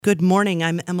Good morning.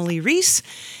 I'm Emily Reese,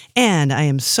 and I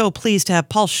am so pleased to have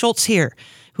Paul Schultz here,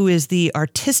 who is the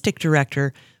artistic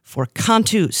director for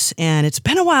Cantus. And it's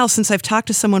been a while since I've talked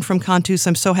to someone from Cantus.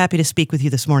 I'm so happy to speak with you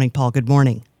this morning, Paul. Good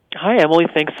morning. Hi, Emily.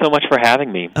 Thanks so much for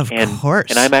having me. Of course.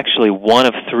 And I'm actually one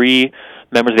of three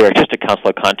members of the Artistic Council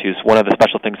at Cantus. One of the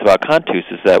special things about Cantus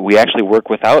is that we actually work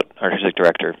without artistic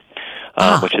director,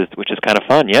 which is kind of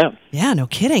fun, yeah. Yeah, no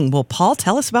kidding. Well, Paul,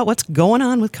 tell us about what's going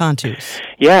on with Cantus.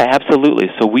 Yeah, absolutely.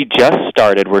 So we just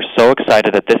started. We're so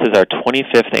excited that this is our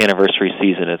 25th anniversary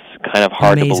season. It's kind of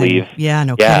hard Amazing. to believe. Yeah,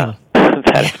 no kidding.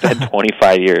 That's been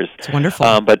 25 years. It's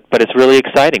wonderful. But it's really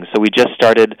exciting. So we just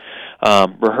started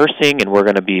rehearsing, and we're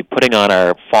going to be putting on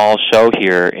our fall show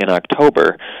here in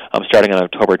October, starting on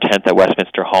October 10th at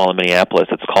Westminster Hall in Minneapolis.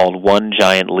 It's called One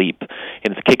Giant Leap,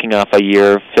 and it's kicking off a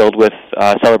year filled with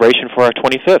celebration for our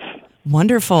 25th.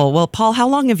 Wonderful. Well, Paul, how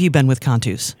long have you been with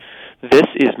Cantus? This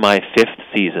is my 5th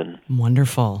season.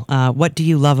 Wonderful. What do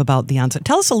you love about the ensemble?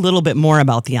 Tell us a little bit more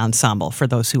about the ensemble for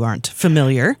those who aren't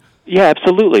familiar. Yeah,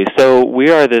 absolutely. So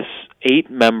we are this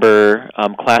 8-member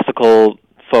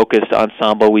classical-focused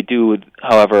ensemble. We do,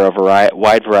 however, a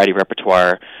wide variety of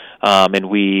repertoire, and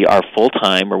we are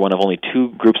full-time. We're one of only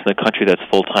 2 groups in the country that's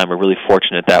full-time. We're really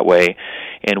fortunate that way.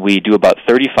 And we do about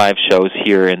 35 shows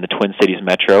here in the Twin Cities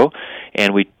metro,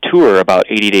 and we tour about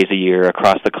 80 days a year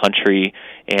across the country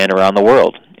and around the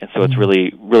world. And so it's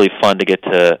really, really fun to get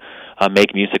to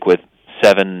make music with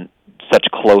 7 such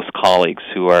close colleagues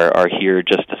who are here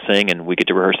just to sing, and we get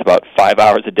to rehearse about 5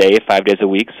 hours a day, 5 days a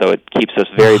week, so it keeps us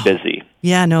very busy.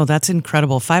 Yeah, no, that's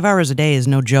incredible. 5 hours a day is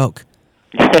no joke.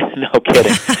 No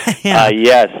kidding.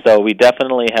 Yes, so we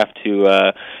definitely have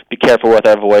to be careful with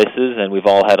our voices, and we've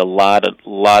all had a lot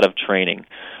of training,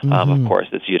 of course,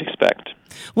 as you'd expect.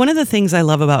 One of the things I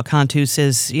love about Cantus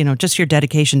is, just your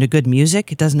dedication to good music.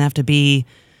 It doesn't have to be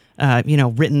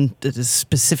written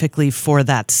specifically for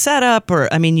that setup, or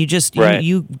you just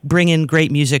you bring in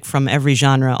great music from every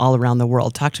genre all around the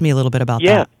world. Talk to me a little bit about that.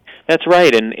 Yeah, that's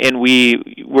right, and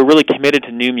we're really committed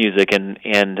to new music,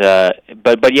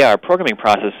 but our programming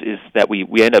process is that we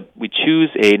choose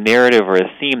a narrative or a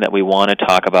theme that we want to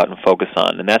talk about and focus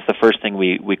on, and that's the first thing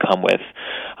we come with,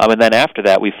 and then after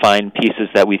that we find pieces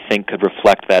that we think could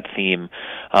reflect that theme,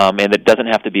 and it doesn't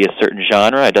have to be a certain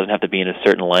genre, it doesn't have to be in a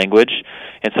certain language,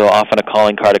 and so often a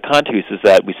calling card of Cantus is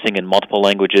that we sing in multiple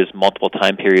languages, multiple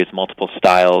time periods, multiple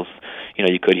styles.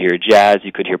 You could hear jazz,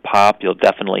 you could hear pop, you'll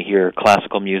definitely hear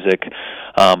classical music,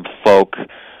 folk,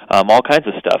 all kinds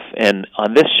of stuff. And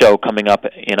on this show coming up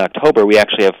in October, we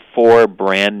actually have 4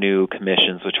 brand new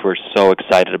commissions, which we're so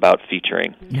excited about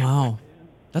featuring. Wow.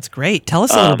 That's great. Tell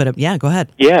us a little bit of, go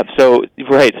ahead. Yeah, so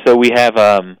we have,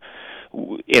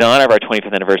 in honor of our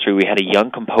 25th anniversary, we had a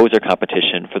young composer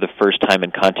competition for the first time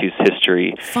in Cantus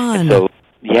history. Fun. And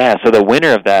so the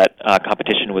winner of that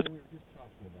competition was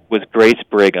Grace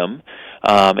Brigham,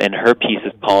 and her piece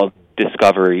is called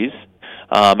Discoveries.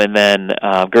 And then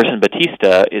Gerson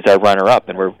Batista is our runner-up,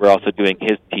 and we're also doing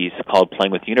his piece called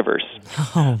Playing with the Universe.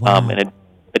 Oh, wow. And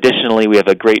additionally, we have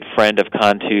a great friend of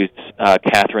Cantus,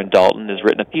 Catherine Dalton, has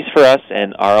written a piece for us,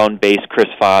 and our own bass, Chris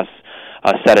Foss,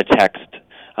 set a text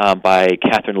by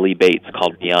Catherine Lee Bates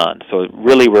called Beyond. So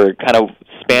really we're kind of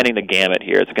spanning the gamut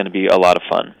here. It's going to be a lot of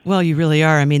fun. Well, you really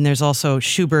are. There's also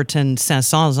Schubert and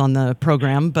Saint-Saëns on the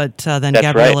program, but then That's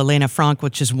Gabrielle right. Elena Frank,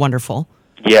 which is wonderful.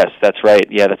 Yes, that's right.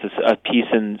 Yeah, that's a piece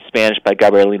in Spanish by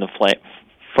Gabrielle Elena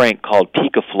Frank called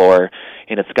Picaflor,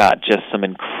 and it's got just some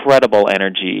incredible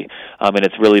energy, and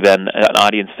it's really been an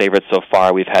audience favorite so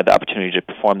far. We've had the opportunity to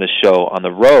perform this show on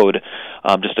the road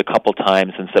just a couple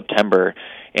times in September,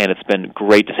 and it's been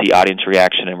great to see audience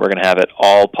reaction, and we're going to have it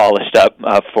all polished up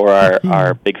for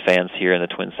our big fans here in the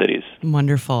Twin Cities.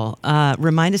 Wonderful.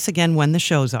 Remind us again when the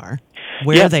shows are,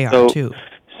 where they are, too.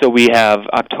 So we have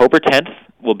October 10th.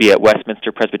 We'll be at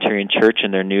Westminster Presbyterian Church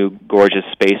in their new gorgeous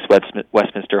space,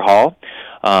 Westminster Hall.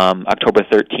 October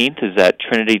 13th is at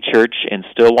Trinity Church in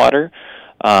Stillwater.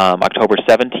 October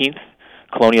 17th,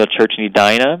 Colonial Church in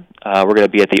Edina. We're going to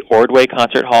be at the Ordway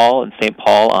Concert Hall in St.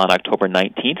 Paul on October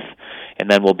 19th. And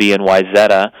then we'll be in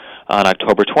Wayzata on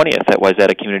October 20th at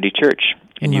Wayzata Community Church.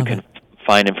 And you can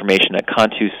find information at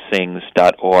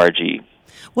cantussings.org.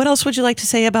 What else would you like to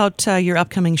say about your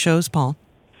upcoming shows, Paul?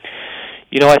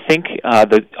 I think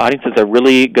the audiences are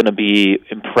really going to be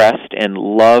impressed and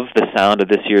love the sound of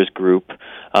this year's group.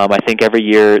 I think every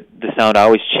year the sound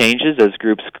always changes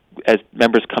as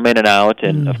members come in and out,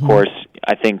 and of course,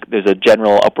 I think there's a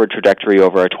general upward trajectory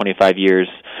over our 25 years.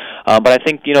 But I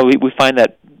think we find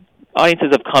that audiences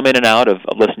have come in and out of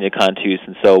listening to Cantus,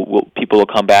 and so people will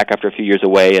come back after a few years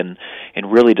away and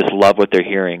really just love what they're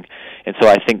hearing. And so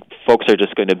I think folks are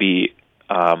just going to be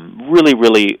really,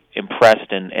 really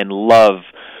impressed and love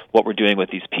what we're doing with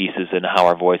these pieces and how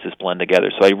our voices blend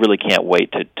together. So I really can't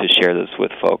wait to share this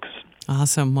with folks.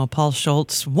 Awesome. Well, Paul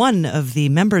Schultz, one of the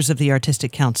members of the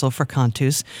Artistic Council for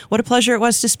Cantus, what a pleasure it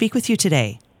was to speak with you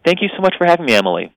today. Thank you so much for having me, Emily.